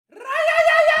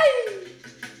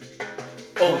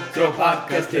Otro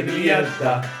podcast de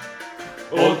mierda.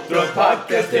 Otro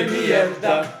podcast de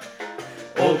mierda.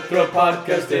 Otro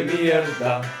podcast de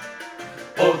mierda.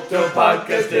 Otro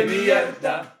podcast de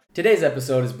mierda. Today's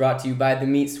episode is brought to you by the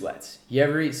meat sweats. You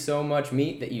ever eat so much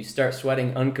meat that you start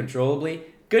sweating uncontrollably?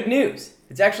 Good news!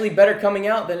 It's actually better coming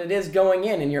out than it is going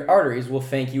in, and your arteries will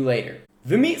thank you later.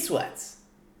 The meat sweats.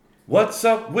 What's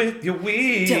up with your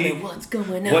week? Tell me what's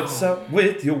going on. What's up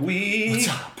with your week? What's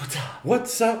up? What's up?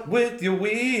 What's up with your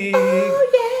week?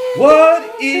 Oh yeah.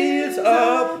 What is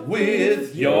up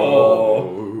with your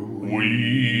week?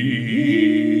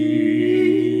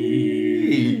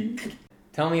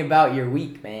 Tell me about your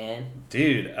week, man.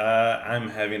 Dude, I'm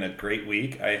having a great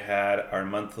week. I had our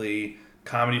monthly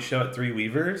comedy show at Three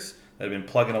Weavers that I've been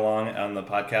plugging along on the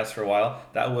podcast for a while.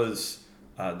 That was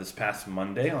this past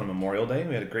Monday on Memorial Day.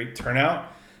 We had a great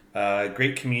turnout,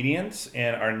 great comedians,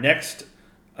 and our next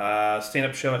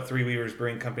stand-up show at Three Weavers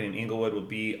Brewing Company in Inglewood will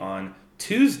be on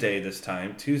Tuesday this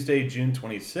time, Tuesday, June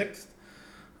 26th.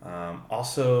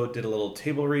 Also did a little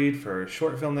table read for a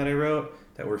short film that I wrote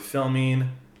that we're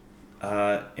filming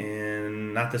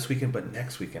in not this weekend, but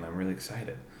next weekend. I'm really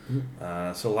excited.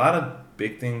 So a lot of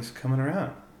big things coming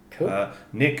around. Cool.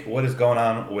 Nick, what is going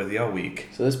on with your week?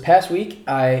 So this past week,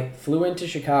 I flew into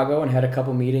Chicago and had a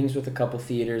couple meetings with a couple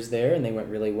theaters there, and they went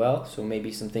really well. So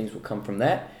maybe some things will come from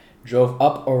that. Drove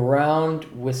up around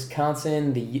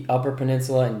Wisconsin, the Upper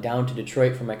Peninsula, and down to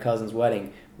Detroit for my cousin's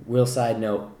wedding. Real side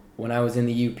note, when I was in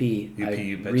the UP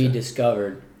I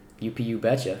rediscovered UP, you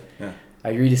betcha. Yeah. I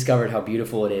rediscovered how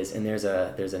beautiful it is, and there's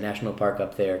a national park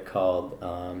up there called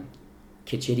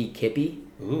Kitchitty Kippy.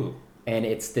 Ooh. And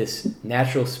it's this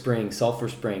natural spring, sulfur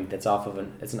spring, that's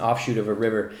it's an offshoot of a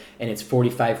river, and it's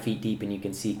 45 feet deep, and you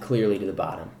can see clearly to the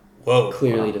bottom. Whoa.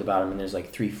 Clearly to the bottom, and there's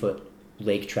like 3-foot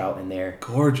lake trout in there.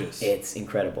 Gorgeous. It's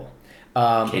incredible.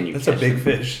 That's a big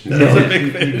fish. That's a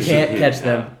big fish. You can't catch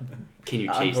them. Can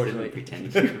you chase them and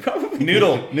pretend you Probably.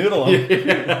 Noodle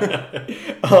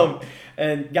them.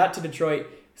 And got to Detroit,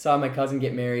 saw my cousin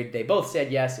get married. They both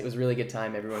said yes. It was a really good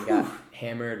time. Everyone got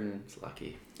hammered and It's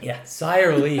lucky. yeah, sigh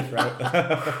of relief,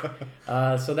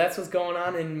 right? So that's what's going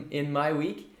on in my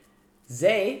week.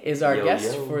 Zay is our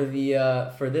guest for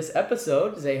this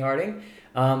episode. Zay Harding.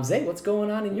 Zay, what's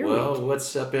going on in your week? Well,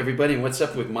 what's up, everybody? And what's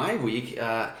up with my week?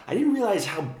 I didn't realize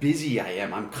how busy I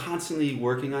am. I'm constantly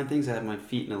working on things. I have my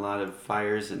feet in a lot of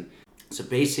fires, and so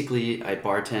basically, I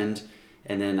bartend,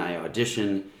 and then I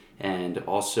audition, and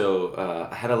also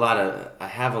I have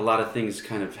a lot of things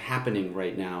kind of happening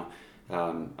right now.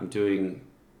 I'm doing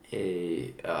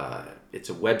it's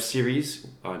a web series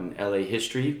on LA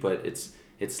history, but it's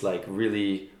like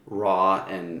really raw,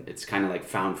 and it's kind of like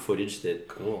found footage that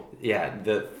cool. Yeah,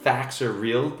 the facts are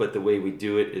real, but the way we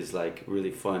do it is like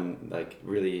really fun, like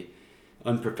really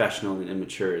unprofessional and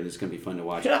immature, and it's gonna be fun to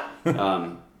watch.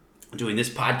 Doing this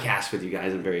podcast with you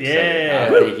guys, I'm very excited. Yeah.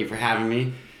 Thank you for having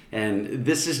me. And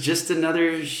this is just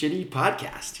another shitty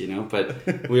podcast,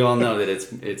 but we all know that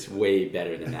it's way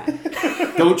better than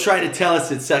that. Don't try to tell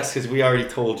us it sucks, because we already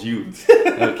told you.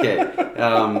 Okay.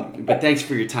 But thanks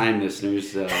for your time,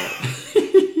 listeners.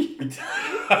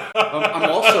 I'm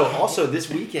also this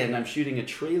weekend I'm shooting a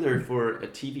trailer for a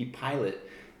TV pilot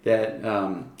that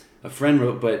a friend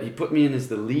wrote, but he put me in as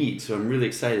the lead, so I'm really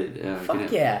excited.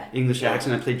 Fuck yeah. English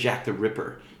accent. I play Jack the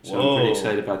Ripper, so Whoa. I'm pretty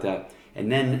excited about that. And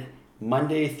then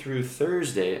Monday through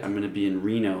Thursday, I'm going to be in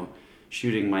Reno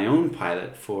shooting my own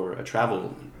pilot for a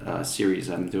travel series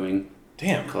I'm doing.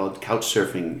 Damn. Called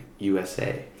Couchsurfing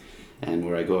USA, and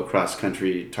where I go across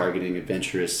country targeting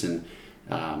adventurous, and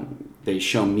they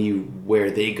show me where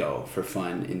they go for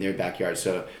fun in their backyard.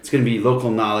 So it's going to be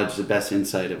local knowledge, the best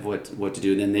insight of what to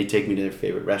do. Then they take me to their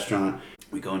favorite restaurant.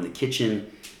 We go in the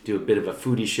kitchen, do a bit of a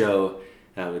foodie show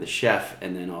with a chef,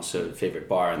 and then also the favorite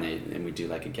bar, and we do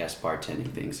like a guest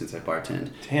bartending thing since I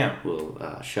bartend. Damn. We'll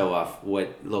show off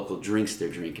what local drinks they're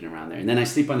drinking around there, and then I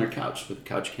sleep on their couch with a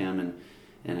couch cam,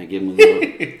 and I give them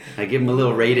a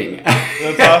little rating.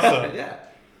 That's awesome.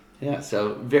 Yeah.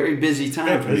 So very busy time.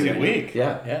 Yeah, for me busy right week. Now.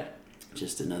 Yeah. Yeah.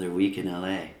 Just another week in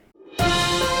LA.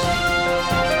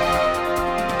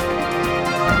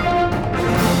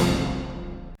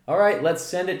 All right, let's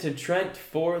send it to Trent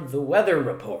for the weather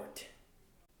report.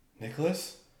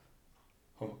 Nicholas?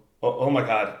 Oh my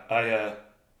God! I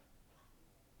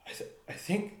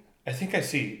think I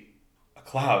see a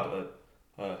cloud,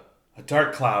 a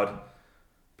dark cloud,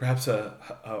 perhaps a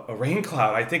rain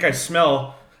cloud. I think I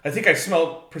smell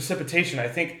precipitation. I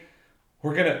think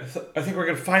we're gonna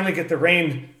finally get the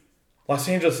rain Los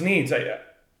Angeles needs. I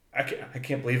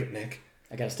can't believe it, Nick.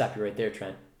 I gotta stop you right there,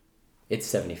 Trent. It's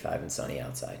 75 and sunny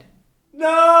outside. No!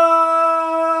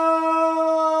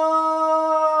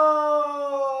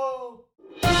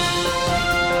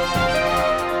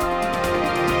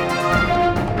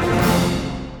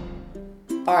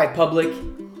 right, public.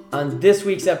 On this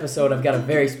week's episode, I've got a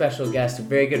very special guest, a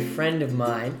very good friend of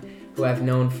mine who I've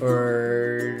known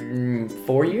for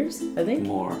 4 years, I think?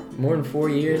 More than 4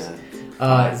 years.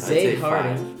 Yeah. Zay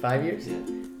Harding, 5 years? Yeah.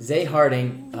 Zay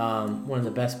Harding, one of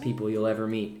the best people you'll ever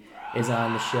meet, is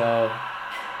on the show.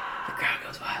 The crowd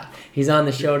goes wild. He's on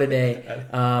the show today,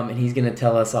 and he's going to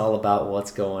tell us all about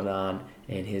what's going on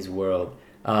in his world.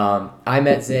 I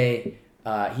met Zay.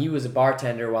 He was a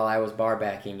bartender while I was bar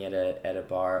backing at a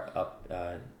bar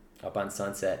up on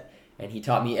Sunset, and he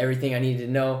taught me everything I needed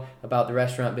to know about the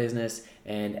restaurant business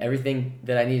and everything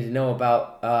that I needed to know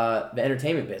about the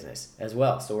entertainment business as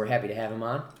well. So we're happy to have him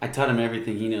on. I taught him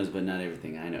everything he knows, but not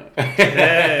everything I know.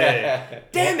 Hey.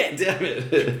 Damn it! Damn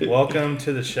it! Welcome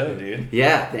to the show, dude.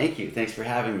 Yeah, thank you. Thanks for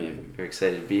having me. I'm very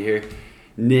excited to be here.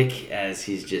 Nick, as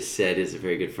he's just said, is a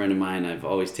very good friend of mine. I've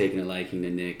always taken a liking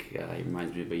to Nick. He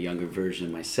reminds me of a younger version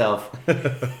of myself.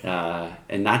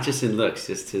 And not just in looks,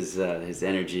 just his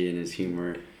energy and his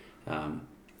humor.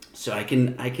 So I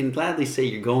can gladly say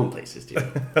you're going places, dude.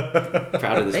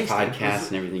 Proud of this podcast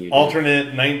and everything you're doing.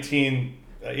 Alternate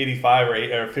 1985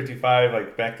 or 55,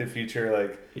 like Back to the Future,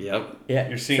 like. Yep. Yeah,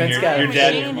 You're seeing Trent's your got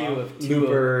dad a and your view mom. of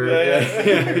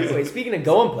Super. Wait, speaking of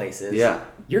going places, Yeah.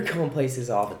 you're going places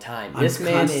all the time. I'm This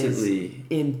man constantly-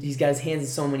 he's got his hands in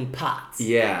so many pots.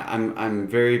 Yeah, I'm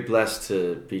very blessed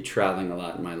to be traveling a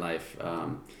lot in my life.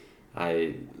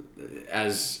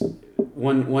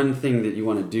 One thing that you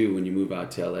want to do when you move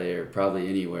out to LA or probably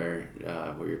anywhere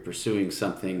where you're pursuing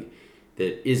something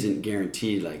that isn't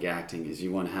guaranteed like acting is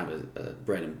you want to have a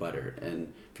bread and butter.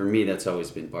 And for me, that's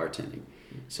always been bartending.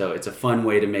 So it's a fun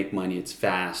way to make money. It's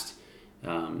fast.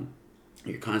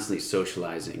 You're constantly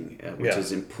socializing, which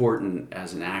is important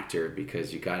as an actor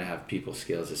because you got to have people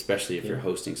skills, especially if you're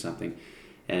hosting something.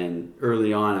 And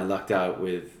early on, I lucked out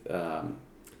with a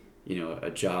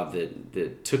job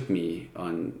that took me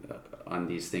on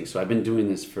these things. So I've been doing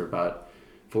this for about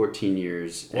 14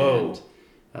 years. Whoa.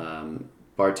 And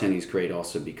bartending is great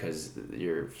also because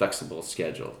your flexible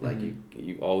schedule. Like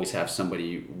you always have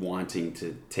somebody wanting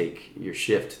to take your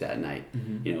shift that night.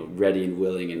 Ready and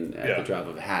willing and at the drop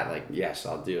of a hat. Like, yes,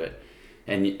 I'll do it.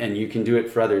 And you can do it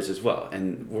for others as well.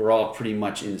 And we're all pretty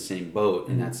much in the same boat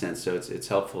in that sense. So it's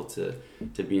helpful to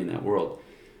be in that world.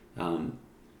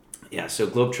 So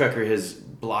Globe Trekker has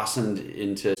blossomed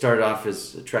into, started off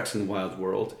as Treks in the Wild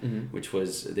World, which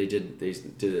was, they did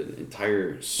an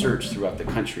entire search throughout the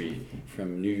country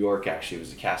from New York, actually. It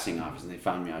was a casting office, and they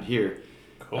found me out here.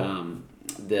 Cool.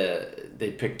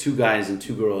 They picked 2 guys and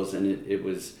 2 girls, and it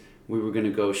was, we were going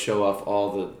to go show off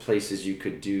all the places you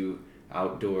could do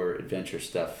outdoor adventure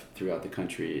stuff throughout the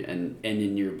country and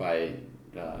in nearby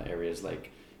areas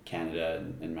like Canada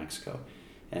and Mexico.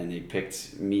 And they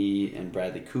picked me and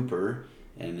Bradley Cooper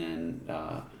and then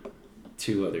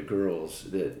 2 other girls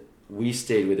that we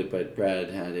stayed with it, but Brad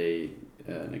had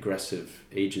an aggressive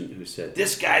agent who said,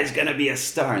 "This guy's going to be a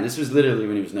star." And this was literally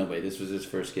when he was nobody. This was his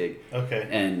first gig. Okay.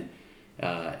 And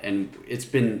it's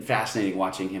been fascinating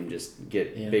watching him just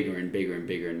get bigger and bigger and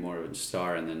bigger and more of a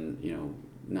star, and then,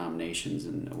 nominations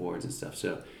and awards and stuff.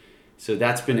 So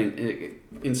that's been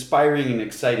inspiring and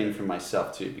exciting for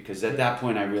myself too, because at that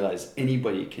point I realized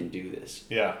anybody can do this.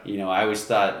 Yeah. I always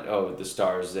thought, the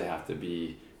stars, they have to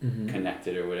be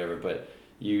connected or whatever, but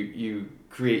you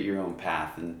create your own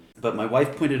path. But my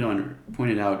wife pointed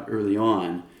out early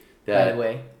on that, By the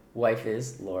way, wife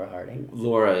is Laura Harding.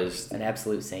 Laura is An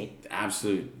absolute saint.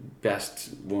 absolute best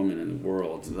woman in the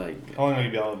world. Like, How long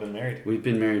have you all been married? we've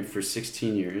been married for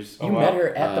 16 years. You met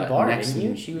her at the bar, next didn't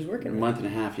you? She was working A with month and a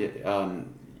half,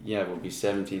 we'll be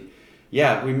 17.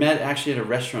 Yeah, we met actually at a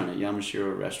restaurant, at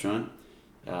Yamashiro restaurant,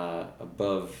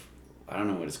 above, I don't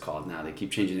know what it's called now, they keep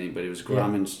changing the name, but it was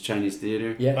Grauman's Chinese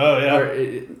Theater. Yeah. Oh, yeah. Or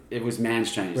it was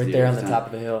Man's Chinese Right Theater. there at on the time. top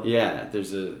of the hill. Yeah,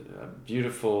 there's a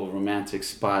beautiful romantic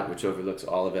spot which overlooks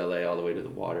all of LA, all the way to the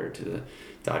water, to the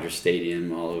Dodger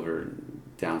Stadium, all over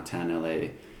downtown LA,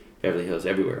 Beverly Hills,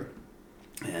 everywhere.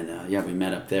 And we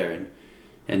met up there,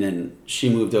 and then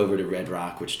she moved over to Red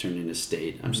Rock, which turned into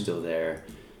State. I'm still there.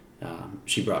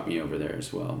 She brought me over there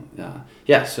as well.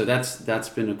 So that's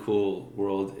been a cool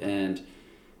world. And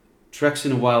Treks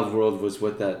in a Wild World was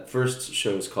what that first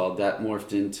show was called. That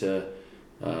morphed into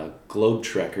Globe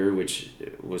Trekker, which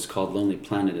was called Lonely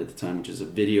Planet at the time, which is a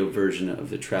video version of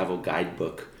the travel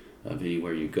guidebook of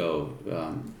anywhere you go.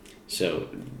 So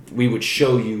we would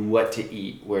show you what to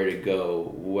eat, where to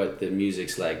go, what the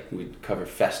music's like. We'd cover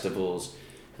festivals,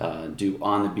 do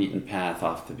on the beaten path,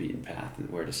 off the beaten path, and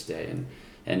where to stay.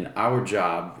 And our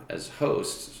job as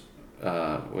hosts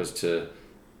was to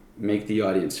make the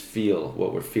audience feel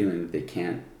what we're feeling that they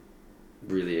can't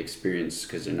really experience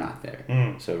because they're not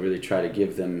there. So really try to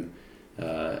give them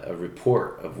a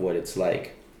report of what it's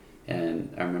like.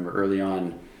 And I remember early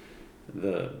on,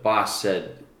 the boss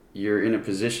said, you're in a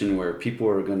position where people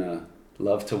are going to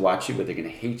love to watch you, but they're going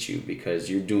to hate you because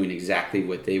you're doing exactly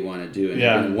what they want to do. And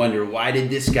they're going to wonder, why did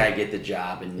this guy get the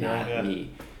job and not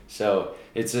me? So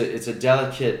it's a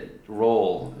delicate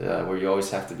role where you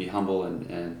always have to be humble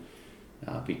and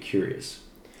be curious.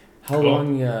 How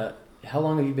long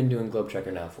have you been doing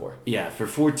Globetrotter now for? Yeah, for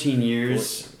 14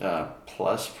 years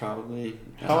plus probably.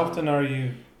 How often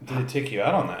did it take you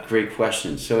out on that? Great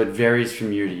question. So it varies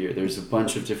from year to year. There's a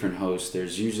bunch of different hosts.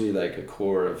 There's usually like a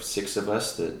core of 6 of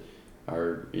us that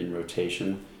are in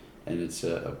rotation, and it's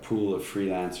a pool of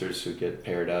freelancers who get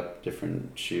paired up,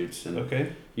 different shoots,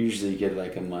 and usually get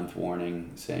like a month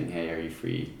warning saying, hey, are you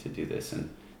free to do this? And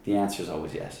the answer is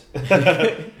always yes.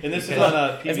 And this is on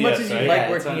PBS, as much as you like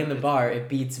working in the bar, it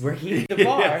beats working in the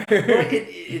bar.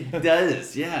 It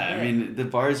does, yeah. I mean, the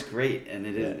bar is great, and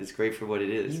it's great for what it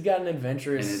is. You've got an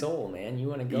adventurous soul, man. You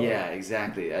want to go. Yeah,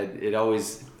 exactly.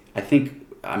 I think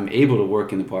I'm able to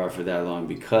work in the bar for that long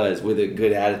because with a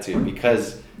good attitude,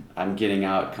 because I'm getting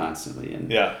out constantly.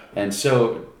 And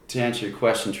so to answer your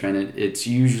question, Trent, it's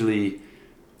usually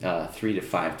 3 to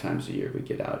 5 times a year we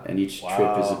get out, and each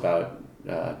trip is about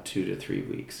 2 to 3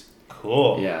 weeks.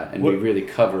 Cool. Yeah, and we really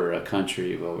cover a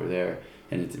country while we're there,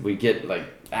 and we get like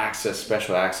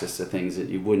special access to things that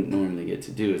you wouldn't normally get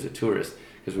to do as a tourist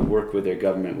because we work with their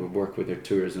government, we work with their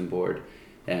tourism board,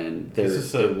 and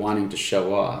they're wanting to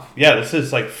show off. Yeah, this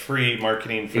is like free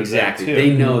marketing for them too. They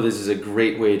know this is a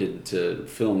great way to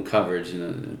film coverage in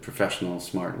a professional,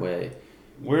 smart way.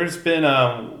 Where's been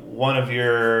one of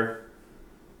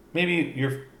maybe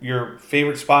your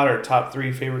favorite spot or top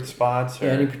 3 favorite spots? Or?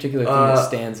 Yeah, any particular thing that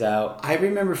stands out? I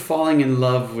remember falling in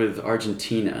love with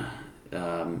Argentina.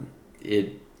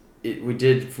 We were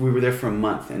there for a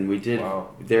month, and we did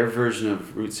their version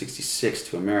of Route 66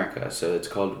 to America. So it's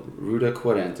called Ruta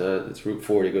 40. It's Route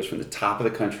 40. It goes from the top of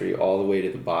the country all the way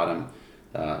to the bottom,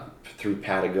 through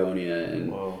Patagonia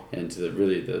and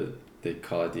to they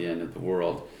call it the end of the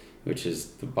world, which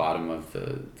is the bottom of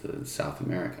the South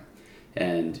America.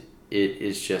 And it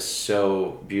is just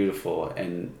so beautiful,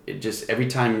 and it just every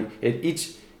time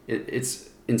it's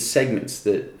in segments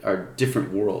that are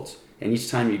different worlds, and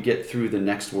each time you get through the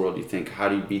next world you think, how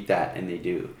do you beat that? And they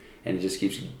do, and it just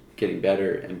keeps getting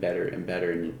better and better and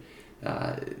better, and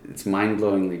it's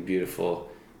mind-blowingly beautiful,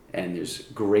 and there's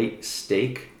great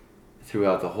steak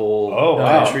throughout the whole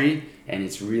country, and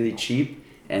it's really cheap,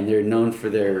 and they're known for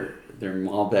their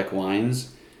Malbec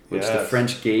wines, which the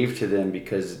French gave to them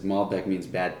because Malbec means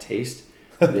bad taste.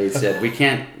 They said, we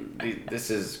can't,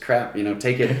 this is crap,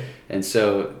 take it. And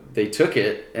so they took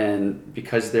it, and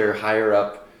because they're higher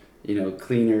up,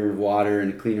 cleaner water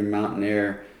and cleaner mountain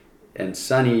air and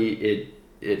sunny,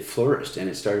 it flourished and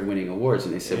it started winning awards.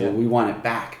 And they said, well, we want it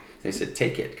back. They said,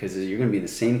 take it, because you're going to be in the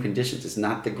same conditions. It's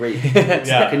not the great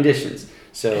the conditions.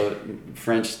 So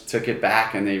French took it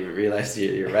back, and they realized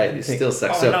you're right. It still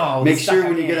sucks. Make sure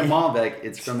when you get a Malbec,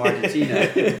 it's from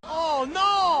Argentina. Oh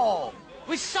no,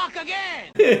 we suck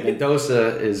again.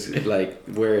 Mendoza is like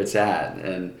where it's at,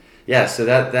 and so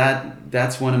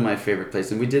that's one of my favorite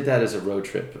places. And we did that as a road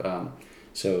trip.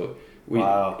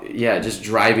 Just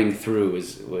driving through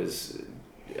was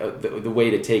the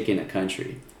way to take in a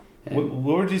country. What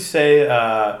would you say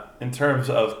in terms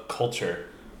of culture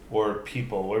or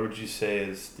people? What would you say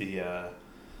is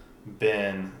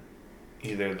been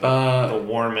either the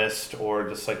warmest or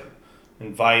just like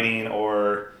inviting,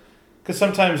 or because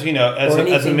sometimes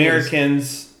as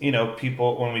Americans,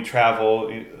 people when we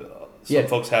travel, some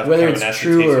folks have whether kind of it's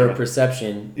true taste or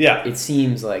perception. Yeah, it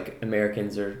seems like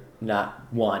Americans are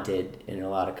not wanted in a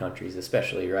lot of countries,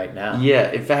 especially right now.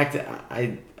 Yeah, in fact,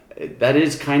 that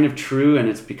is kind of true, and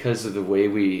it's because of the way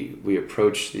we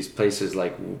approach these places,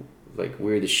 like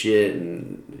we're the shit,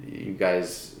 and you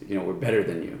guys, we're better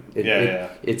than you.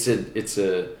 It's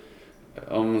a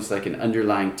almost like an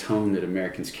underlying tone that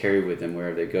Americans carry with them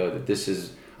wherever they go. That this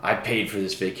is, I paid for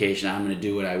this vacation, I'm going to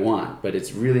do what I want. But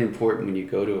it's really important when you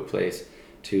go to a place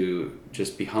to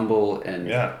just be humble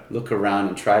and look around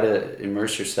and try to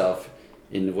immerse yourself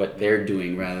in what they're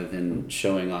doing rather than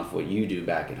showing off what you do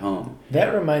back at home.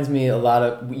 That reminds me a lot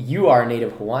of, you are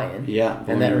native Hawaiian. Yeah.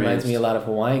 And that reminds me a lot of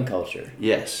Hawaiian culture.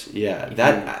 Yes, yeah.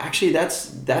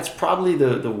 That's probably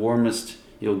the warmest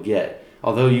you'll get.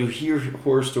 Although you hear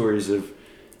horror stories of,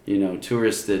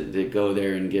 tourists that go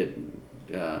there and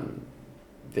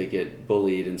they get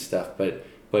bullied and stuff, but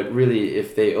really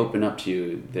if they open up to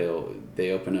you,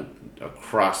 they open up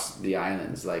across the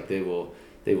islands. Like they will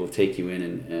they will take you in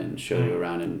and show you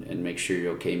around and make sure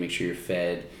you're okay, make sure you're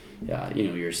fed,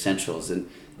 your essentials. And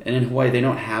in Hawaii, they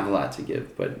don't have a lot to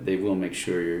give, but they will make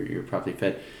sure you're properly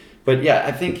fed. But yeah,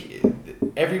 I think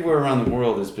everywhere around the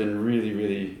world has been really,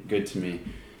 really good to me.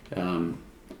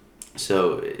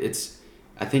 So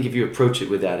I think if you approach it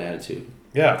with that attitude.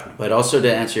 Yeah. But also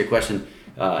to answer your question,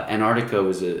 Antarctica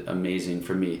was amazing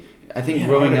for me. I think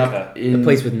growing up in the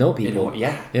place with no people.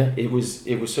 Yeah. It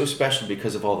was so special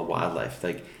because of all the wildlife.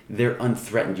 Like, they're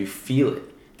unthreatened. You feel it.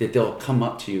 That they'll come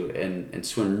up to you and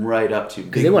swim right up to you.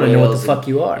 Because they want to know what the fuck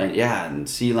you are. And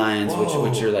sea lions,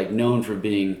 which are like known for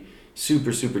being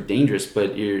super, super dangerous,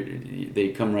 but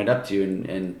they come right up to you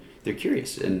and they're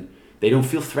curious and they don't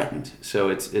feel threatened. So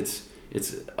it's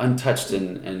untouched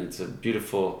and it's a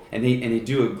beautiful, and they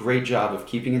do a great job of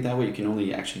keeping it that way. You can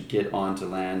only actually get onto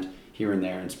land here and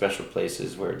there in special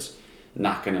places where it's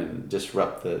not going to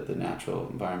disrupt the natural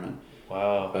environment.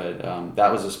 Wow. But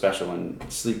that was a special one,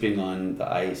 sleeping on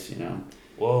the ice,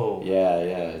 Whoa. Yeah,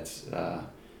 it's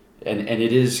and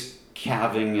it is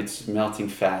calving, it's melting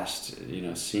fast.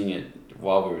 Seeing it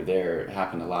while we were there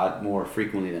happened a lot more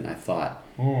frequently than I thought.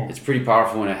 It's pretty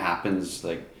powerful when it happens,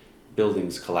 like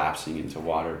buildings collapsing into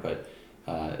water, but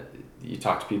you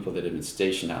talk to people that have been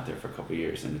stationed out there for a couple of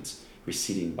years and it's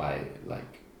receding by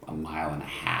like a mile and a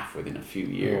half within a few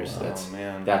years.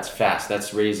 That's fast.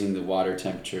 That's raising the water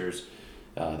temperatures,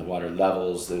 the water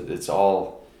levels. It's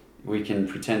all, we can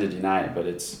pretend to deny it, but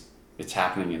it's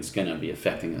happening and it's going to be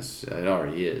affecting us. It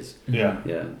already is. Yeah.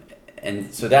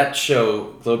 And so that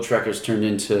show, Globe Trekkers, turned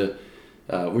into,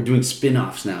 we're doing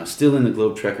spin-offs now, still in the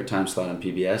Globe Trekker time slot on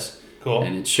PBS. Cool.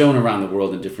 And it's shown around the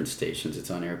world in different stations.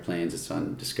 It's on airplanes. It's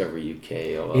on Discovery UK.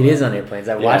 It is on airplanes.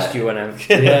 I watched you when I'm...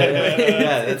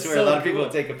 Yeah, that's where a lot of people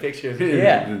take a picture of it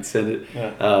and send it.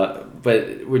 Yeah.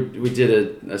 But we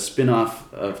did a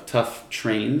spin-off of Tough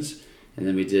Trains, and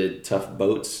then we did Tough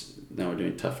Boats. Now we're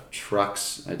doing Tough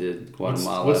Trucks. I did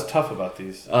Guatemala. What's tough about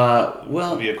these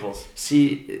vehicles?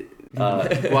 See,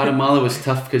 Guatemala was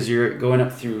tough because you're going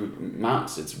up through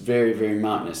mountains. It's very, very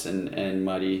mountainous and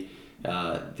muddy.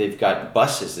 They've got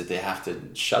buses that they have to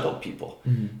shuttle people,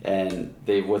 and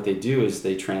what they do is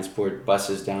they transport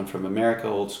buses down from America,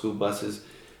 old school buses.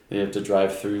 They have to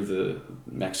drive through the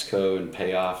Mexico and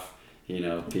pay off,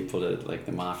 people that like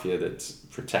the mafia that's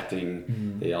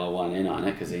protecting. They all want in on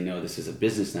it because they know this is a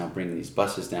business now, bringing these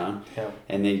buses down. Yeah.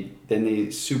 And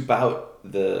they soup out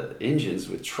the engines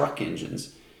with truck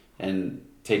engines and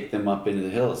take them up into the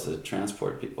hills to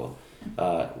transport people.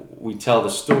 We tell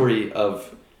the story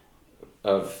of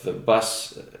the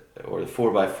bus or the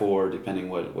 4x4, depending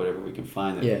whatever we can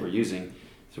find that we're using.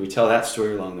 So we tell that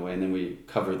story along the way, and then we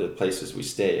cover the places we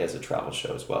stay as a travel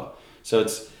show as well. So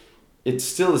it's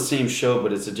still the same show,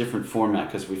 but it's a different format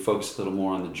because we focus a little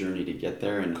more on the journey to get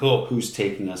there and who's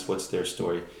taking us, what's their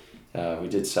story. We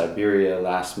did Siberia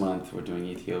last month. We're doing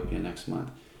Ethiopia next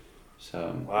month.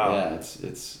 So yeah,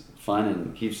 it's fun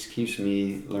and keeps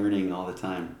me learning all the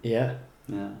time. Yeah.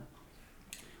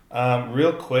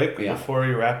 Real quick before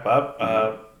we wrap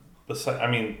up,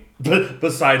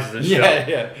 besides the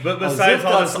show, but besides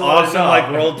all this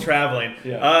awesome world traveling,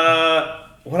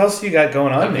 what else do you got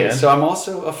going on, man? So I'm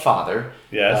also a father.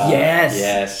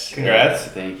 Yes. Congrats.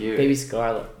 Thank you. Baby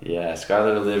Scarlett. Yeah,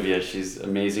 Scarlett Olivia. She's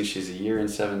amazing. She's 1 year and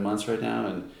 7 months right now,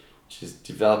 and she's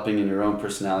developing in her own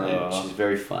personality. She's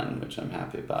very fun, which I'm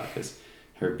happy about because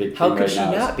her big thing right now. How could she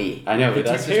not be? I know, but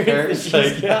that's his parents.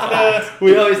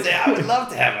 We always say, I would love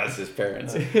to have us as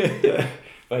parents.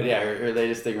 But yeah, her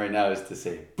latest thing right now is to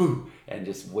say boo and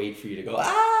just wait for you to go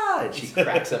and she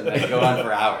cracks up and I go on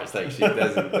for hours. Like she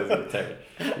doesn't get tired.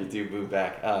 You do boo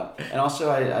back. And also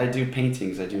I do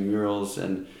paintings. I do murals,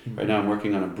 and right now I'm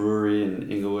working on a brewery in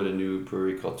Inglewood, a new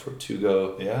brewery called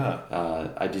Tortugo.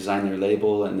 Yeah. I designed their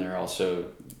label, and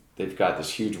they've got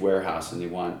this huge warehouse, and they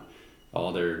want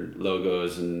all their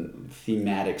logos and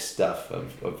thematic stuff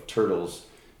of turtles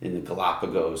in the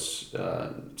Galapagos,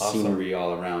 scenery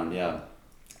all around. Yeah.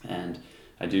 And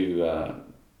I do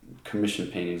commission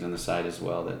paintings on the side as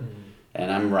well.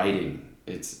 And I'm writing.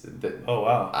 Oh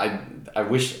wow! I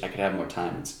wish I could have more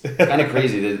time. It's kind of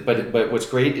crazy, but what's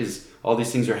great is all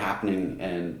these things are happening,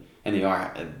 and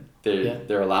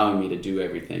they're allowing me to do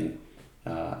everything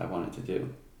I wanted to do.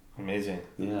 Amazing.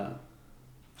 Yeah.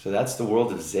 So that's the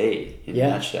world of Zay in a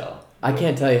nutshell. I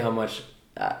can't tell you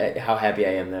how happy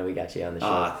I am that we got you on the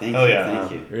show. Thank you.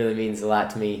 Thank you. It really means a lot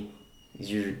to me.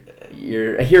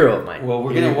 You're a hero of mine. Well,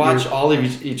 we're gonna watch all of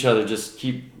each other just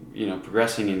keep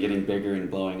progressing and getting bigger and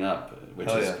blowing up, which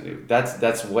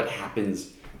that's what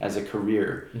happens as a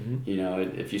career.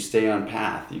 If you stay on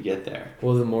path, you get there.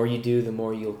 Well, the more you do, the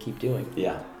more you'll keep doing.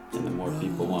 Yeah. And the more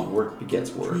people want work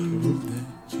begets work.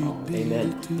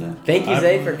 Amen. Yeah. Thank you,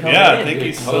 Zay, for coming Yeah, in. thank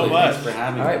you Totally. so much. Thanks for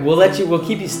having All me. right, we'll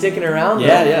keep you sticking around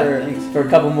for a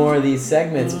couple more of these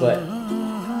segments, but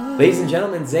ladies and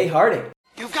gentlemen, Zay Harding.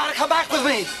 You've got to come back with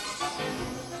me.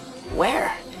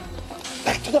 Where?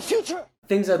 Back to the future.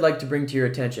 Things I'd like to bring to your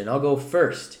attention. I'll go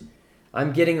first.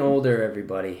 I'm getting older,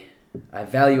 everybody. I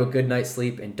value a good night's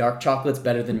sleep, and dark chocolate's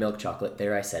better than milk chocolate.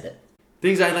 There, I said it.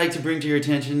 Things I'd like to bring to your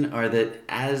attention are that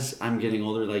as I'm getting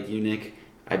older like you, Nick,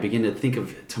 I begin to think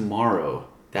of tomorrow.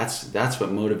 That's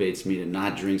what motivates me to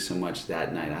not drink so much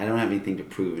that night. I don't have anything to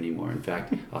prove anymore. In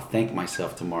fact, I'll thank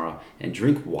myself tomorrow. And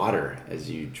drink water as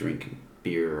you drink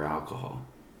beer or alcohol.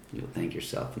 You'll thank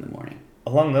yourself in the morning.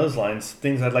 Along those lines,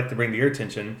 things I'd like to bring to your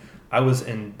attention. I was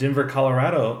in Denver,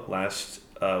 Colorado last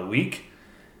week.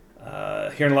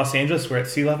 Here in Los Angeles, we're at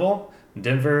sea level.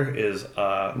 Denver is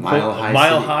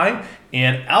Mile high,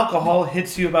 and alcohol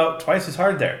hits you about twice as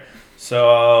hard there.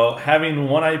 So having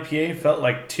one IPA felt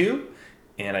like two,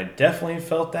 and I definitely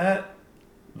felt that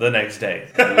the next day.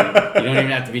 You don't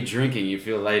even have to be drinking. You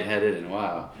feel lightheaded, and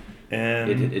wow. And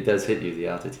It does hit you, the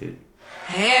altitude.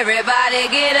 Everybody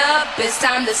get up, it's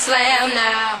time to slam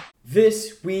now.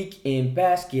 This week in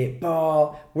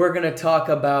basketball, we're going to talk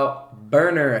about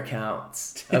burner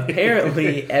accounts.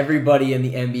 Apparently, everybody in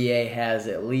the NBA has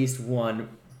at least one,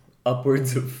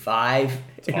 upwards of 5.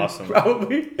 It's awesome.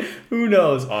 Probably, who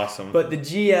knows? Awesome. But the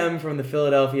GM from the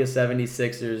Philadelphia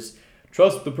 76ers,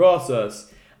 trust the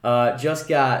process, just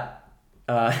got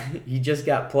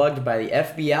plugged by the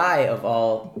FBI of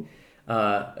all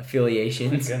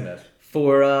affiliations. My goodness.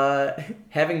 For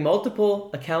having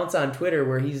multiple accounts on Twitter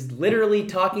where he's literally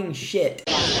talking shit.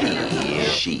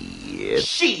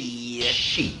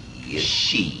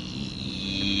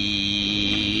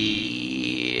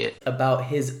 About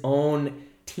his own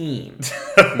team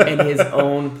and his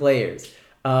own players.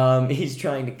 He's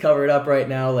trying to cover it up right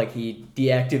now. Like, he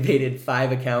deactivated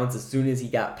 5 accounts as soon as he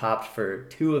got popped for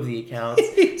 2 of the accounts.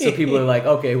 So people are like,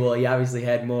 okay, well, he obviously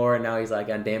had more, and now he's like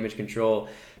on damage control,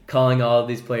 calling all of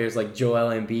these players like Joel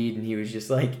Embiid, and he was just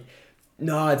like,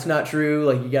 no, it's not true.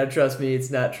 Like, you gotta trust me, it's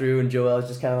not true. And Joel is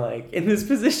just kind of like in this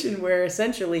position where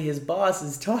essentially his boss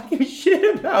is talking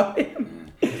shit about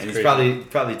him. And he's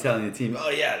probably telling the team, oh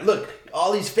yeah, look,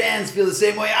 all these fans feel the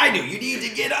same way I do. You need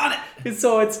to get on it. And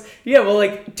so it's, yeah, well,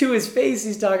 like, to his face,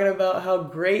 he's talking about how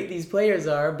great these players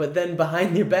are, but then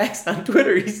behind their backs on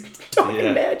Twitter, he's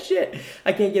talking mad shit.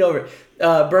 I can't get over it.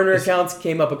 Burner accounts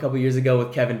came up a couple years ago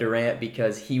with Kevin Durant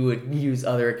because he would use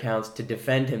other accounts to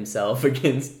defend himself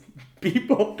against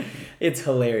people. It's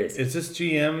hilarious. Is this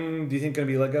GM, do you think, going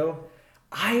to be let go?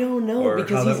 I don't know. Or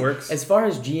because how that works? As far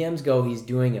as GMs go, he's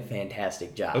doing a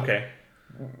fantastic job. Okay.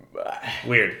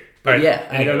 Weird. But Right, yeah,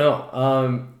 I anyway. don't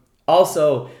know.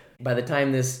 Also, by the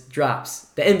time this drops,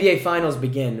 the NBA Finals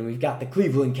begin, and we've got the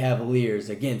Cleveland Cavaliers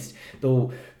against the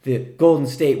Golden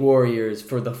State Warriors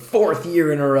for the 4th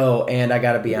year in a row. And I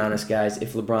got to be honest, guys,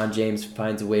 if LeBron James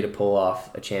finds a way to pull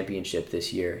off a championship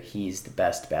this year, he's the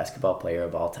best basketball player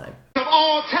of all time. Of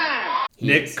all time.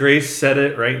 Nick Grace said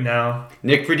it right now.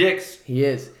 Nick predicts. He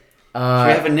is. Should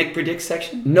we have a Nick predicts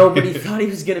section? Nobody thought he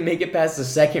was going to make it past the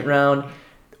 2nd round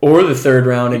or the 3rd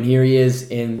round, and here he is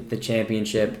in the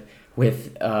championship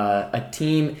with a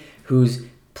team who's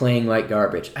playing like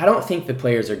garbage. I don't think the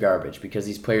players are garbage because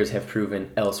these players have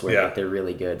proven elsewhere that they're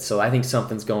really good. So I think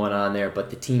something's going on there,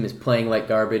 but the team is playing like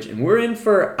garbage, and we're in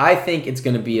for, I think it's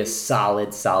going to be a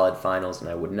solid finals, and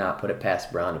I would not put it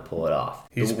past Brown to pull it off.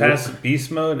 He's past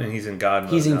beast mode, and he's in God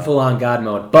mode. He's in now. full-on God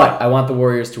mode, but I want the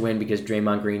Warriors to win because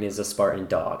Draymond Green is a Spartan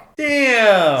dog.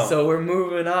 Damn! So we're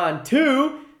moving on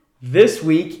to This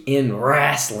Week in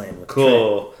Wrestling. with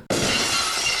Cool.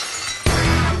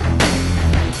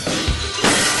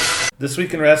 This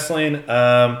week in wrestling,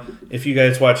 if you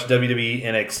guys watch WWE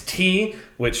NXT,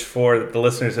 which for the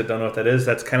listeners that don't know what that is,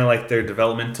 that's kind of like their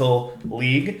developmental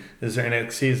league. This is their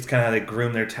NXT. It's kind of how they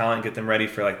groom their talent, get them ready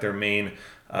for like their main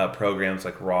programs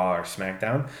like Raw or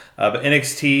SmackDown. But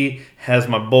NXT has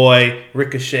my boy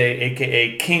Ricochet,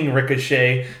 a.k.a. King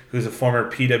Ricochet, who's a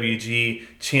former PWG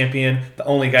champion, the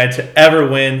only guy to ever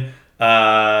win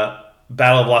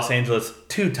Battle of Los Angeles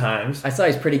 2 times. I saw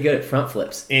he's pretty good at front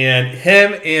flips. And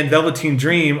him and Velveteen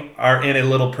Dream are in a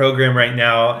little program right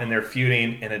now, and they're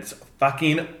feuding, and it's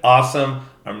fucking awesome.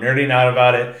 I'm nerding out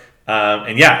about it.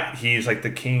 And yeah, he's like the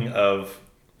king of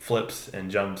flips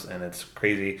and jumps, and it's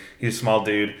crazy. He's a small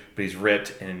dude, but he's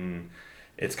ripped, and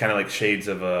it's kind of like shades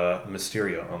of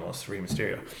Mysterio, almost, Rey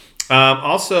Mysterio.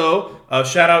 Also,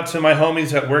 shout out to my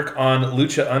homies that work on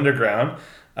Lucha Underground.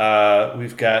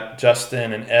 We've got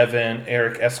Justin and Evan,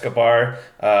 Eric Escobar,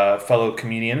 fellow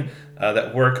comedian,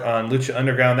 that work on Lucha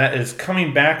Underground. That is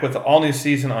coming back with an all-new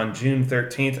season on June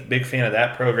 13th. Big fan of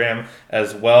that program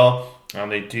as well.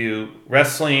 They do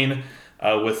wrestling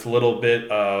with a little bit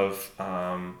of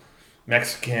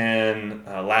Mexican,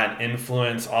 Latin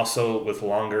influence, also with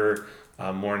longer,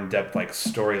 more in-depth like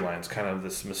storylines, kind of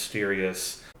this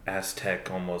mysterious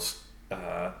Aztec almost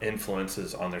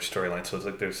influences on their storyline. So it's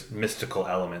like there's mystical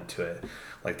element to it.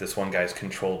 Like this one guy's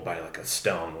controlled by like a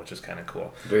stone, which is kind of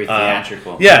cool. Very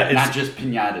theatrical. Yeah, it's not just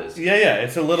piñatas. Yeah.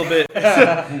 It's a little bit.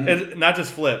 It's not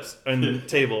just flips and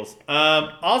tables.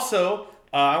 Also,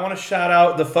 I want to shout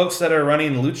out the folks that are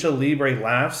running Lucha Libre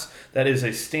Laughs. That is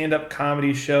a stand-up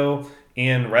comedy show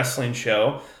and wrestling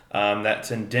show.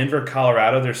 That's in Denver,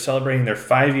 Colorado. They're celebrating their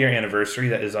 5-year anniversary.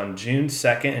 That is on June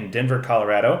 2nd in Denver,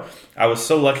 Colorado. I was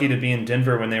so lucky to be in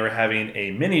Denver when they were having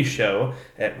a mini show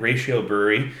at Ratio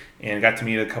Brewery and got to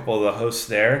meet a couple of the hosts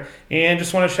there. And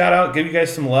just want to shout out, give you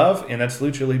guys some love. And that's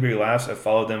Lucha Libre Laughs. I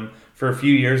followed them for a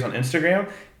few years on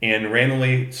Instagram and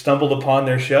randomly stumbled upon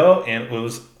their show. And it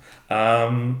was,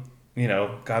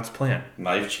 God's plan.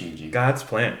 Life-changing. God's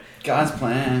plan. God's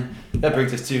plan. That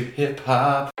brings us to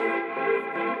hip-hop.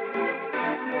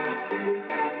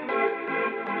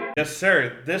 Yes,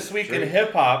 sir. This week in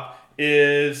hip-hop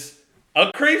is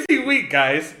a crazy week,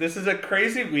 guys. This is a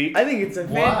crazy week. I think it's a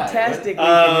fantastic week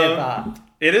in hip-hop.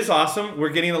 It is awesome. We're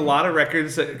getting a lot of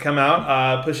records that come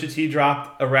out. Pusha T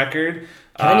dropped a record.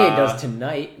 Kanye does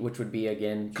tonight, which would be,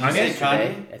 again, Kanye?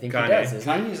 yesterday. I think he does. Isn't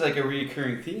he? Kanye's like a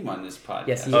recurring theme on this podcast.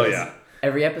 Yes, he is. Oh, yeah.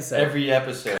 Every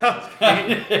episode.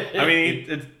 I mean,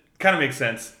 it kind of makes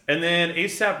sense. And then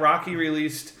A$AP Rocky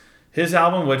released his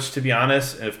album, which, to be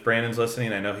honest, if Brandon's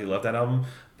listening, I know he loved that album,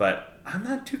 but I'm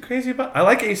not too crazy about it. I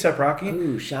like A$AP Rocky.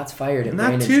 Ooh, shots fired at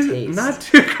Not Brandon's too, taste. not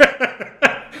too.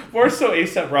 More so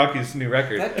A$AP Rocky's new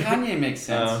record. That Kanye makes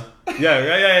sense. Yeah,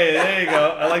 there you go.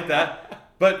 I like that.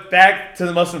 But back to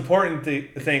the most important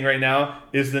thing right now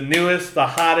is the newest, the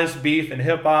hottest beef in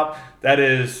hip hop. That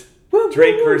is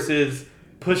Drake versus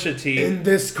Pusha T. In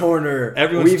this corner,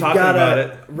 Everyone's talking about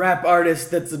it. Rap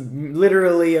artist that's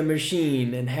literally a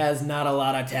machine and has not a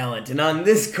lot of talent. And on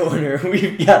this corner,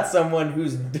 we've got someone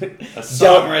who's a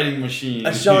songwriting machine.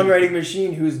 A songwriting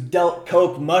machine who's dealt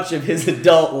coke much of his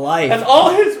adult life. And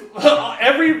all his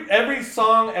every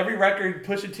song, every record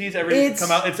Pusha T's ever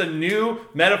come out, it's a new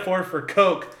metaphor for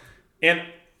coke. And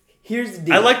here's the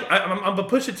deal. I'm a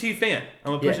Pusha T fan.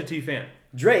 Pusha T fan.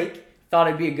 Drake thought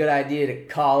it'd be a good idea to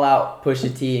call out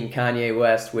Pusha T and Kanye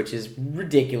West, which is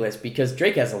ridiculous because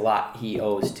Drake has a lot he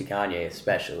owes to Kanye,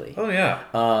 especially. Oh yeah.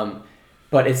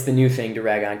 But it's the new thing to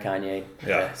rag on Kanye.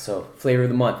 Yeah. So flavor of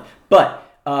the month. But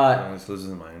this loses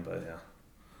his mind, but yeah.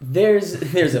 There's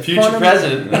a future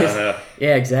president.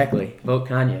 Yeah, exactly. Vote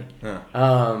Kanye. Yeah.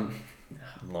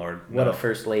 Lord. What a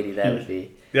first lady that would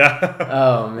be. Yeah.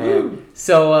 Oh man.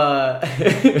 So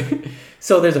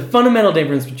so there's a fundamental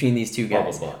difference between these two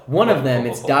guys. One of them,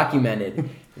 it's documented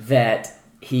that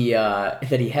he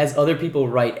has other people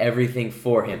write everything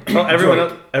for him. Well,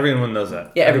 everyone knows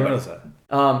that. Yeah, everyone knows that.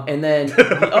 And then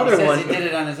the other one, he did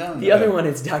it on his own. The other one,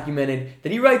 it's documented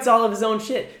that he writes all of his own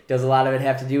shit. Does a lot of it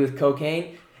have to do with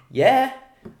cocaine? Yeah,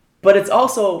 but it's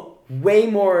also way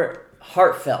more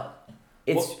heartfully.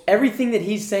 It's everything that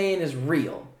he's saying is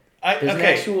real. There's an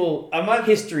actual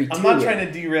history to it. I'm not trying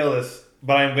to derail this,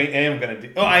 but I am going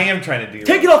to. I am trying to derail.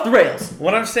 Take it off the rails.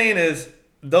 What I'm saying is,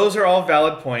 those are all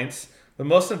valid points. But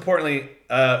most importantly,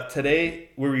 today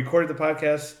we recorded the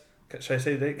podcast. Should I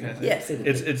say the date? Can I say say the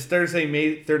date. It's Thursday,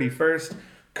 May 31st.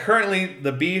 Currently,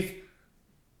 the beef,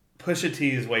 Pusha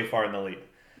T is way far in the lead.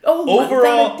 Oh,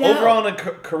 overall in a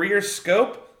career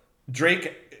scope,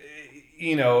 Drake,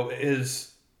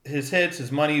 his hits,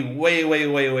 his money,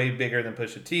 way bigger than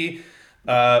Pusha T.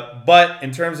 But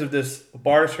in terms of this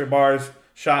bars for bars,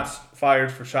 shots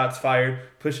fired for shots fired,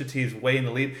 Pusha T is way in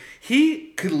the lead.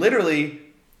 He could literally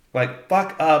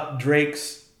fuck up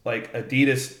Drake's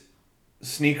Adidas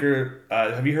sneaker.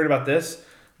 Have you heard about this?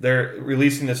 They're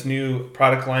releasing this new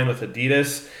product line with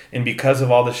Adidas, and because of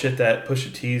all the shit that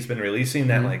Pusha T's been releasing,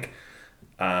 that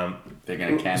they're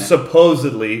gonna can it.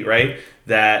 Supposedly, right?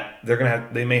 That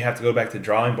they may have to go back to the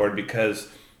drawing board because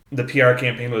the PR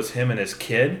campaign was him and his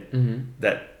kid. Mm-hmm.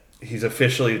 That he's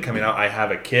officially coming out. I have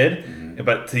a kid,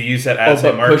 but to use that as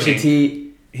a marketing. Pusha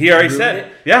T, he already said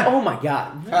it. Yeah. Oh my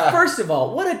God! First of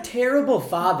all, what a terrible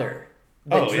father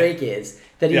that Drake is.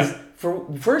 That he's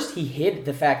first he hid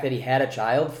the fact that he had a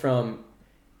child from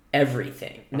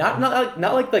everything. Not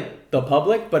like the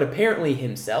public, but apparently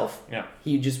himself. Yeah.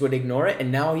 He just would ignore it,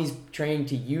 and now he's trying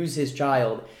to use his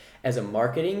child as a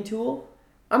marketing tool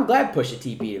I'm glad Pusha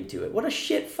T beat him to it. What a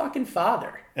shit fucking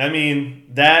father. I mean,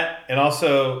 that, and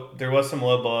also there was some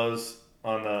low blows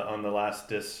on the last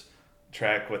diss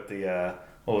track with the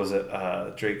what was it?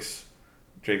 Drake's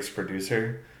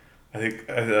producer. I think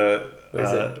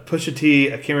Pusha T.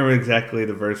 I can't remember exactly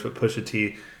the verse, but Pusha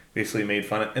T basically made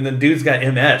fun of, and then dude's got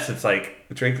MS. It's like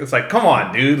Drake. It's like, come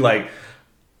on, dude. Like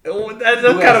that's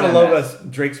kind of a low blow.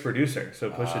 Drake's producer.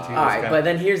 So Pusha T. All right, but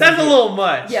then here's that's a little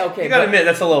much. Yeah, okay. You gotta admit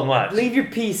that's a little much. Leave your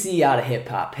PC out of hip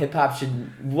hop. Hip hop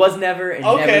was never and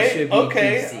never should be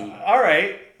PC. All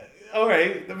right.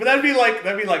 But that'd be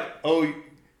like, oh,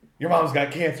 your mom's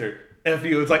got cancer. F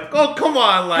you. It's like, oh, come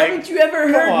on, like. Haven't you ever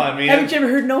heard? Come on, man. Haven't you ever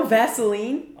heard no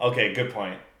Vaseline? Okay, good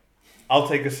point. I'll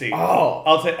take a seat. Oh.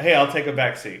 I'll take a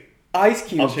back seat. Ice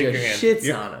Cube I'll shake your just hand.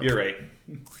 shits on him. You're right.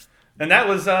 And that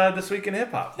was This Week in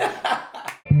Hip Hop.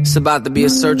 It's about to be a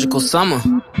surgical summer.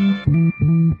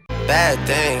 Bad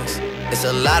things. It's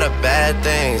a lot of bad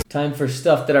things. Time for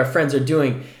stuff that our friends are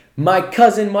doing. My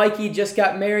cousin Mikey just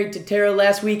got married to Tara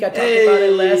last week. I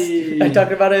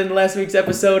talked about it in last week's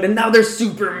episode, and now they're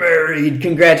super married.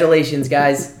 Congratulations,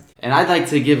 guys. And I'd like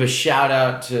to give a shout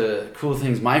out to cool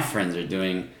things my friends are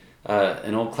doing.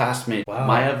 An old classmate,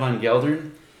 Maya Van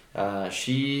Gelderen,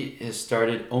 she has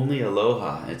started Only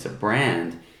Aloha. It's a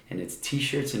brand, and it's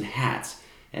t-shirts and hats.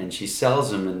 And she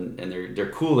sells them, and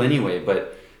they're cool anyway.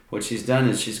 But what she's done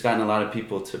is she's gotten a lot of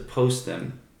people to post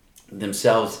them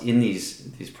themselves in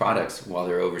these products while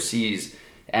they're overseas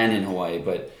and in Hawaii.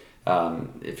 But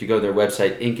if you go to their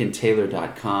website,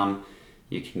 inkandtailor.com,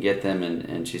 you can get them.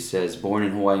 And she says, born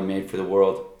in Hawaii, made for the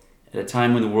world. At a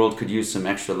time when the world could use some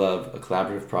extra love, a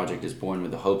collaborative project is born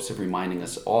with the hopes of reminding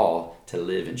us all to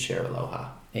live and share aloha.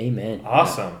 Amen.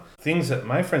 Awesome. Things that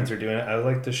my friends are doing, I would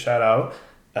like to shout out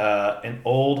an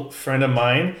old friend of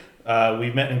mine.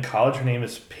 We met in college. Her name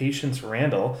is Patience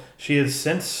Randall. She has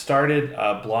since started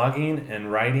blogging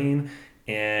and writing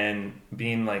and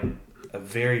being like a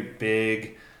very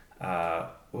big,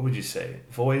 what would you say,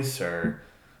 voice or...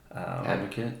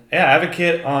 Advocate? Yeah,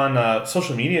 advocate on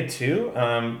social media too.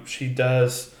 She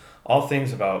does all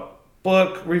things about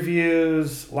book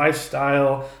reviews,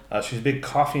 lifestyle. She's a big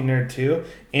coffee nerd too.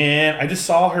 And I just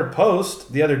saw her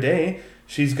post the other day.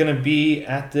 She's going to be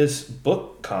at this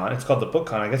book con. It's called the Book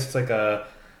Con. I guess it's like a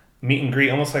meet and greet,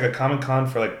 almost like a Comic Con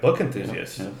for like book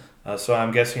enthusiasts. Yeah. So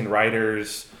I'm guessing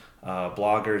writers,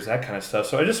 bloggers, that kind of stuff.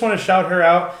 So I just want to shout her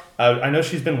out. I know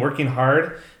she's been working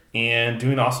hard and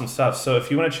doing awesome stuff. So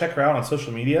if you want to check her out on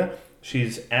social media,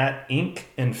 she's at Ink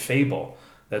and Fable.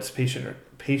 That's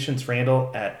Patience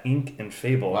Randall at Ink and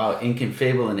Fable. Wow, Ink and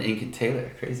Fable and Ink and Taylor.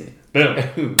 Crazy.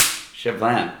 Boom.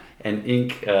 Shablam. And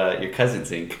Ink, your cousin's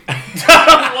Ink.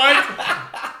 What?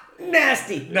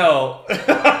 Nasty. No.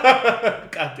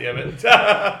 God damn it. All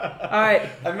right.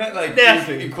 I meant like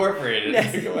Nasty. Incorporated.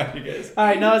 Come on, you guys. All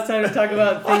right, now it's time to talk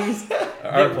about things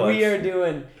that we are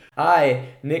doing. I,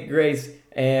 Nick Grace,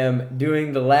 am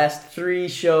doing the last 3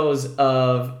 shows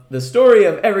of the story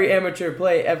of every amateur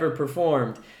play ever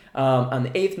performed on the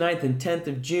 8th, 9th, and 10th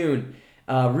of June.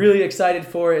 Really excited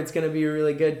for it. It's going to be a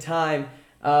really good time.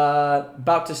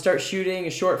 About to start shooting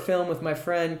a short film with my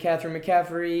friend Catherine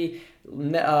McCaffrey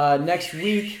next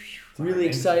week. Really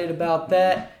excited about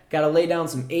that. Got to lay down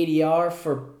some ADR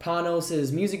for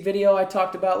Panos' music video I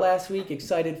talked about last week.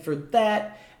 Excited for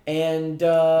that. And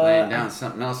laying down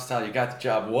something else till you got the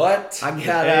job. What? I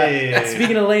got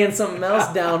speaking of laying something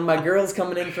else down, my girl's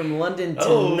coming in from London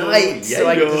tonight, so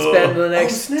I get to spend the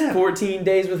next 14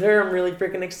 days with her. I'm really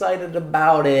freaking excited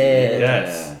about it.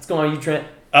 Yes. What's going on, you, Trent?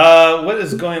 What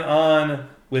is going on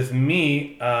with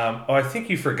me? I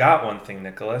think you forgot one thing,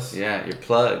 Nicholas. Yeah, your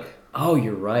plug. Oh,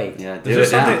 you're right. Yeah,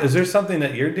 Is there something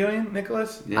that you're doing,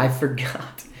 Nicholas? Yeah. I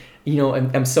forgot. You know,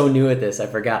 I'm so new at this, I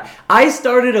forgot. I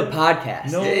started a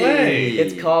podcast. No way.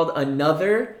 It's called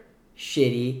Another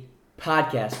Shitty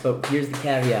Podcast, but here's the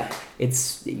caveat.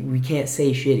 We can't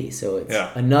say shitty, so it's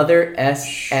Another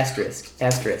asterisk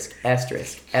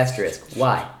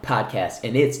Y podcast,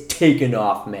 and it's taken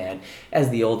off, man. As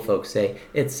the old folks say,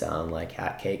 it sounds like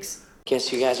hotcakes.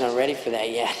 Guess you guys aren't ready for that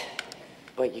yet,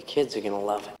 but your kids are gonna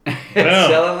love it. It's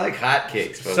selling like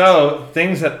hotcakes, folks. So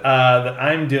things that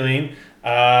I'm doing.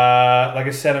 Like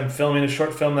I said, I'm filming a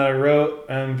short film that I wrote.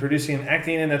 I'm producing and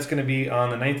acting in. That's going to be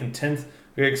on the 9th and 10th.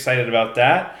 Very excited about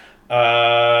that.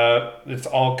 It's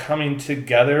all coming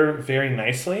together very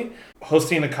nicely.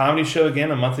 Hosting a comedy show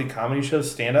again, a monthly comedy show,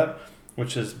 stand-up,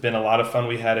 which has been a lot of fun.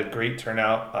 We had a great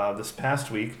turnout this past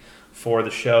week for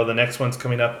the show. The next one's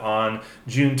coming up on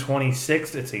June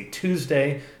 26th. It's a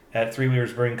Tuesday at Three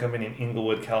Weavers Brewing Company in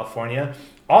Inglewood, California.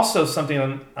 Also,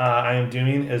 something I am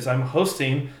doing is I'm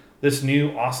hosting this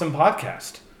new awesome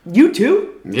podcast. You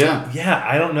too? Yeah. Yeah,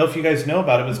 I don't know if you guys know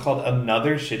about it. It was called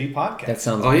Another Shitty Podcast. That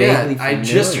sounds Oh yeah, vaguely I familiar.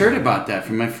 just heard about that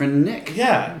from my friend Nick.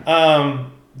 Yeah.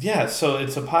 Yeah, so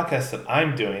it's a podcast that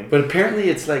I'm doing. But apparently,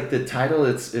 it's like the title.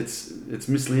 It's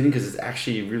misleading because it's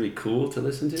actually really cool to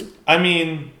listen to. I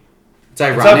mean, It's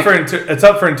ironic. it's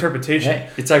up for interpretation. Hey.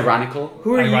 It's ironical.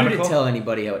 Who are you Ironical? to tell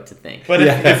anybody what to think? But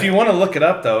if you want to look it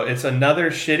up, though, it's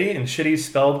Another Shitty, and shitty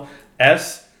spelled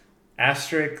S*********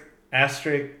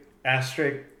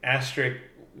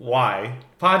 Y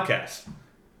podcast.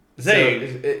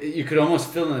 Zay, So, you could almost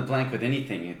fill in the blank with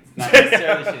anything. It's not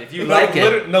necessarily shit. If you like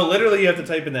it. literally, you have to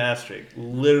type in the asterisk.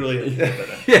 Literally.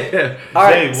 Yeah. All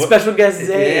right, Zay, special guest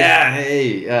Zay. Yeah.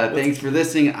 Hey, thanks for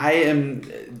listening. I am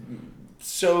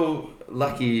so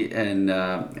lucky, and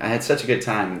I had such a good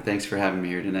time. Thanks for having me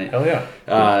here tonight. Hell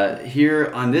yeah.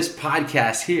 Here on this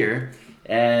podcast here.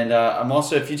 And I'm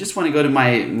also, if you just want to go to my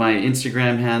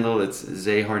Instagram handle, it's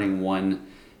Zay Harding 1.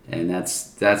 And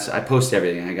that's I post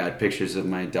everything. I got pictures of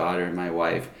my daughter, my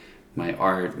wife, my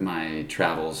art, my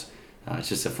travels. It's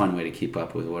just a fun way to keep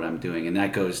up with what I'm doing, and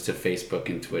that goes to Facebook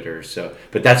and Twitter. So,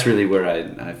 but that's really where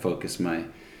I focus my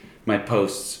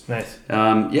posts. Nice.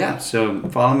 Yeah. So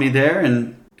follow me there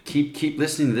and keep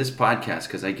listening to this podcast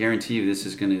because I guarantee you this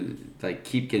is gonna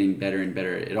keep getting better and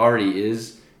better. It already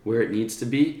is where it needs to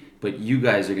be, but you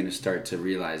guys are gonna start to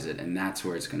realize it, and that's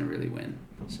where it's gonna really win.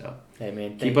 So. Hey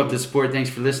man, Keep up the support. Thanks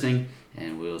for listening.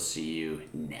 And we'll see you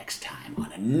next time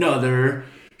on another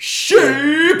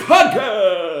Shitty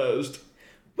Podcast.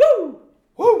 Woo!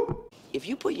 Woo! If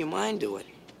you put your mind to it,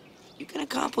 you can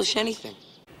accomplish anything.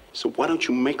 So why don't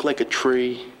you make like a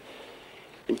tree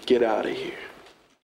and get out of here?